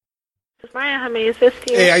Maya, how may I assist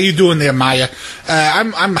you? Hey, how you doing there, Maya?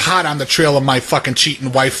 I'm hot on the trail of my fucking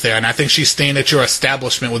cheating wife there, and I think she's staying at your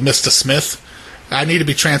establishment with Mr. Smith. I need to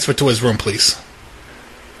be transferred to his room, please.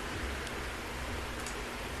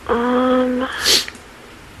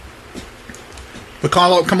 We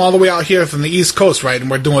come all the way out here from the East Coast, right? And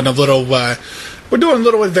we're doing little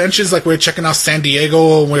adventures, like we're checking out San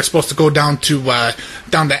Diego, and we're supposed to go down to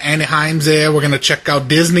Anaheim's there. We're gonna check out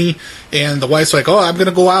Disney, and the wife's like, "Oh, I'm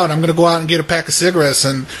gonna go out and get a pack of cigarettes."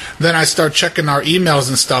 And then I start checking our emails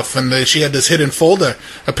and stuff, and she had this hidden folder.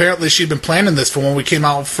 Apparently, she'd been planning this for when we came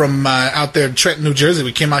out from out there in Trenton, New Jersey.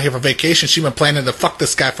 We came out here for vacation. She'd been planning to fuck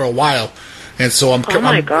this guy for a while. And so I'm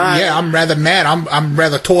rather mad. I'm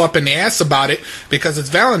rather tore up in the ass about it because it's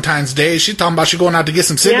Valentine's Day. She's talking about she's going out to get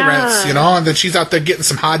some cigarettes, and then she's out there getting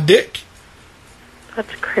some hot dick.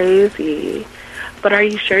 That's crazy. But are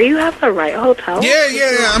you sure you have the right hotel?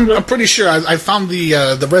 Yeah. I'm pretty sure. I found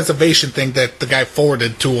the reservation thing that the guy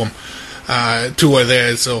forwarded to her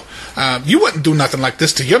there. So you wouldn't do nothing like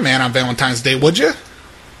this to your man on Valentine's Day, would you?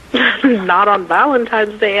 Not on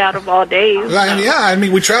Valentine's Day out of all days. Yeah, I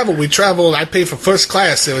mean, we travel. I pay for first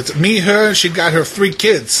class. So it's me, her, she got her 3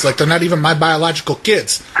 kids. Like, they're not even my biological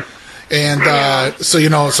kids. And, so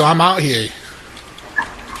I'm out here.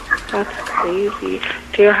 That's crazy.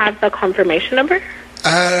 Do you have the confirmation number?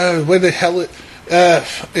 Where the hell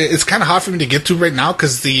it's kind of hard for me to get to right now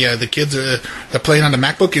because the kids they're playing on the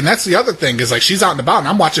MacBook. And that's the other thing is, like, she's out and about, and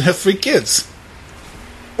I'm watching her 3 kids.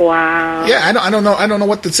 Wow. Yeah, I don't know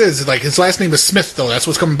what this is. Like, his last name is Smith, though. That's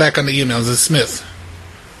what's coming back on the emails. Is Smith.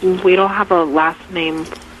 We don't have a last name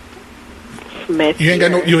Smith. You ain't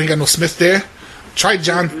got no Smith there. Try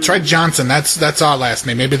Johnson. That's our last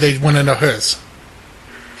name. Maybe they went into hers.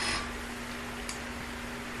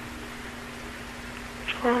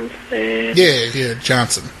 Johnson. Yeah,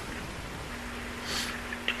 Johnson.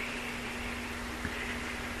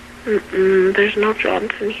 There's no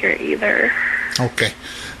Johnson here either. Okay.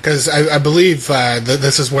 Because I believe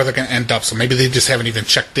this is where they're going to end up, so maybe they just haven't even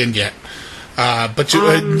checked in yet. But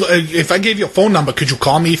if I gave you a phone number, could you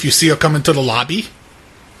call me if you see her coming to the lobby?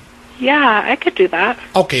 Yeah, I could do that.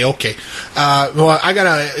 Okay. Well,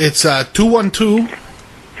 it's 212...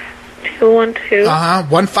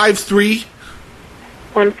 212... 153...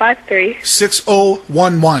 153...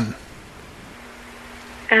 6011.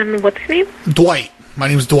 And what's your name? Dwight. My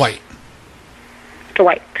name's Dwight.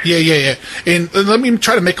 Dwight. Yeah. And let me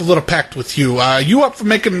try to make a little pact with you. You up for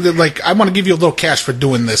making, I want to give you a little cash for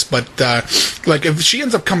doing this, but, if she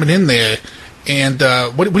ends up coming in there, and,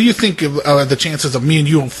 what do you think of the chances of me and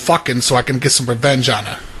you fucking so I can get some revenge on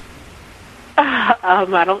her?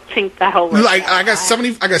 I don't think that'll work. I got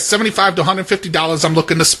 $75 to $150 I'm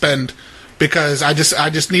looking to spend because I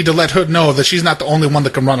just need to let her know that she's not the only one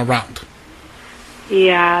that can run around.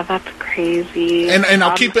 Yeah, that's crazy. And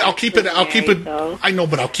I'll keep it. I know,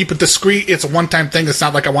 but I'll keep it discreet. It's a one-time thing. It's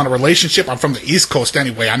not like I want a relationship. I'm from the East Coast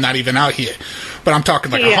anyway. I'm not even out here. But I'm talking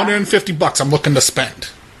like $150 I'm looking to spend.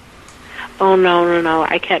 Oh, no.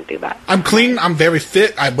 I can't do that. I'm clean. I'm very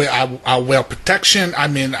fit. I'll wear protection. I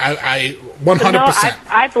mean, I 100%. No,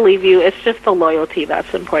 I believe you. It's just the loyalty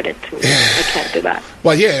that's important to me. I can't do that.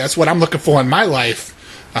 Well, yeah, that's what I'm looking for in my life.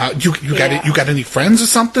 You got any friends or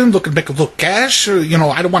something looking to make a little cash? Or,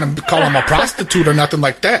 I don't want to call them a prostitute or nothing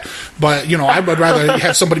like that. But, I would rather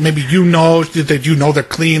have somebody maybe that they're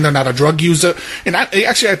clean, they're not a drug user. And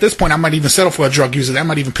actually, at this point, I might even settle for a drug user. That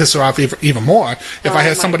might even piss her off even more. If I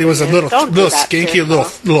had somebody who was a little skinky, a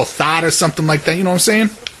little thought or something like that. You know what I'm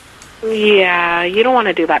saying? Yeah, you don't want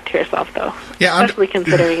to do that to yourself, though. Yeah, especially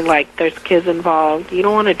considering, there's kids involved. You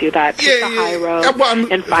don't want to do that. Take the high road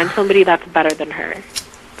and find somebody that's better than her.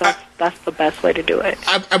 That's the best way to do it.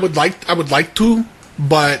 I would like to,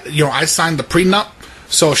 but I signed the prenup,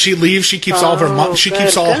 so if she leaves, she keeps all of her money. She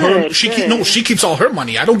keeps all her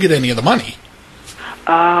money. I don't get any of the money.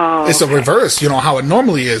 Oh, it's the reverse, how it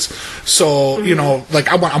normally is. So,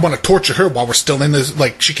 I want to torture her while we're still in this.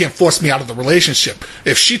 She can't force me out of the relationship.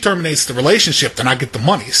 If she terminates the relationship, then I get the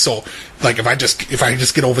money. So, if I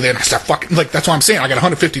just get over there and I start fucking, that's what I'm saying. I got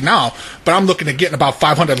 150 now, but I'm looking at getting about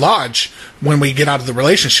 500 lodge when we get out of the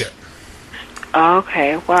relationship.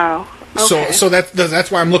 Okay, wow. Okay. So that's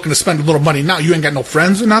why I'm looking to spend a little money now. You ain't got no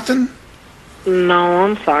friends or nothing? No,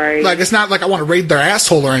 I'm sorry. It's not like I want to raid their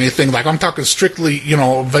asshole or anything. I'm talking strictly,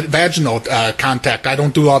 vaginal contact. I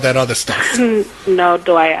don't do all that other stuff. No,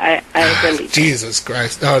 I really Jesus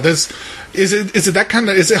Christ. Is it that kind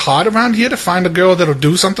of, is it hard around here to find a girl that'll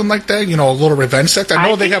do something like that? A little revenge sex? I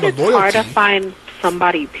know they have a loyalty. It's hard to find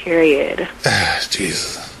somebody, period.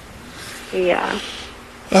 Jesus. Yeah.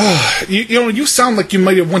 You sound like you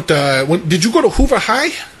might have did you go to Hoover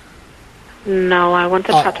High? No, I went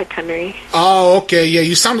to Patrick Henry. Oh, okay, yeah.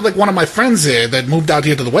 You sounded like one of my friends there that moved out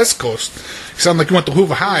here to the West Coast. You sound like you went to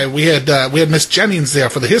Hoover High. We had Miss Jennings there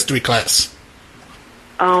for the history class.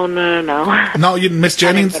 Oh, no. No, you Miss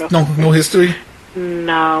Jennings? No history?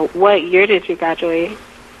 No. What year did you graduate?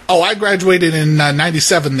 Oh, I graduated in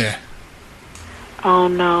 97 there. Oh,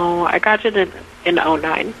 no. I graduated in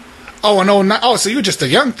 09. Oh, in 09. Oh, so you were just a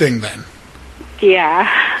young thing then? Yeah.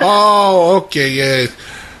 Oh, okay, yeah.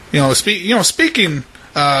 Speaking,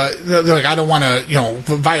 like I don't want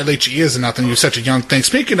to, violate your ears or nothing. You're such a young thing.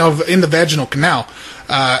 Speaking of in the vaginal canal,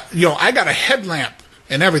 I got a headlamp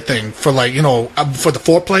and everything for for the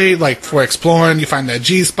foreplay, like for exploring. You find that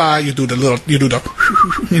G spot, you do the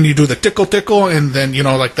and you do the tickle, and then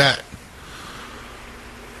like that.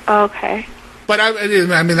 Okay. But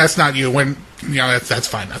I mean, that's not you. When that's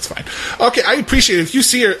fine. That's fine. Okay, I appreciate it. If you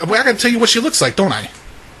see her, I got to tell you what she looks like, don't I?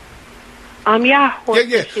 Yeah. What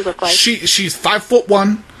does she look like? She's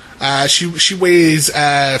 5'1". She weighs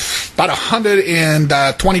about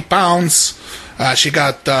 120 pounds. She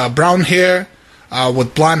got brown hair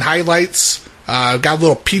with blonde highlights. Got a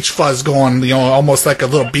little peach fuzz going, almost like a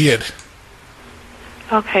little beard.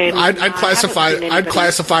 Okay. I'd classify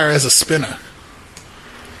her as a spinner.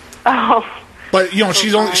 Oh. But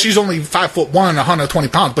she's only 5'1", 120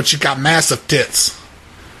 pounds, but she got massive tits.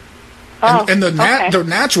 And they're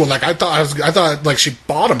natural. Like I thought like she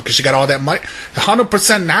bought them because she got all that money.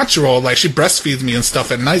 100% natural. Like she breastfeeds me and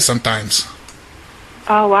stuff at night sometimes.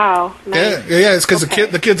 Oh wow! Nice. Yeah. It's because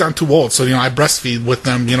the kids aren't too old, so I breastfeed with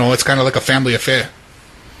them. It's kind of like a family affair.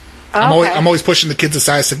 I'm always pushing the kids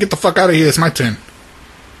aside. I say, "Get the fuck out of here! It's my turn."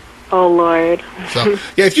 Oh Lord. So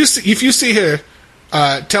yeah, if you see her,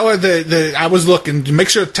 tell her that I was looking. Make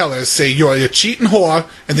sure to tell her. Say you're a cheating whore,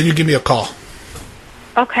 and then you give me a call.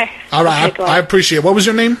 Okay. All right, I appreciate it. What was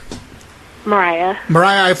your name? Mariah.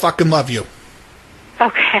 Mariah, I fucking love you.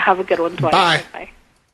 Okay, have a good one. Bye. Bye.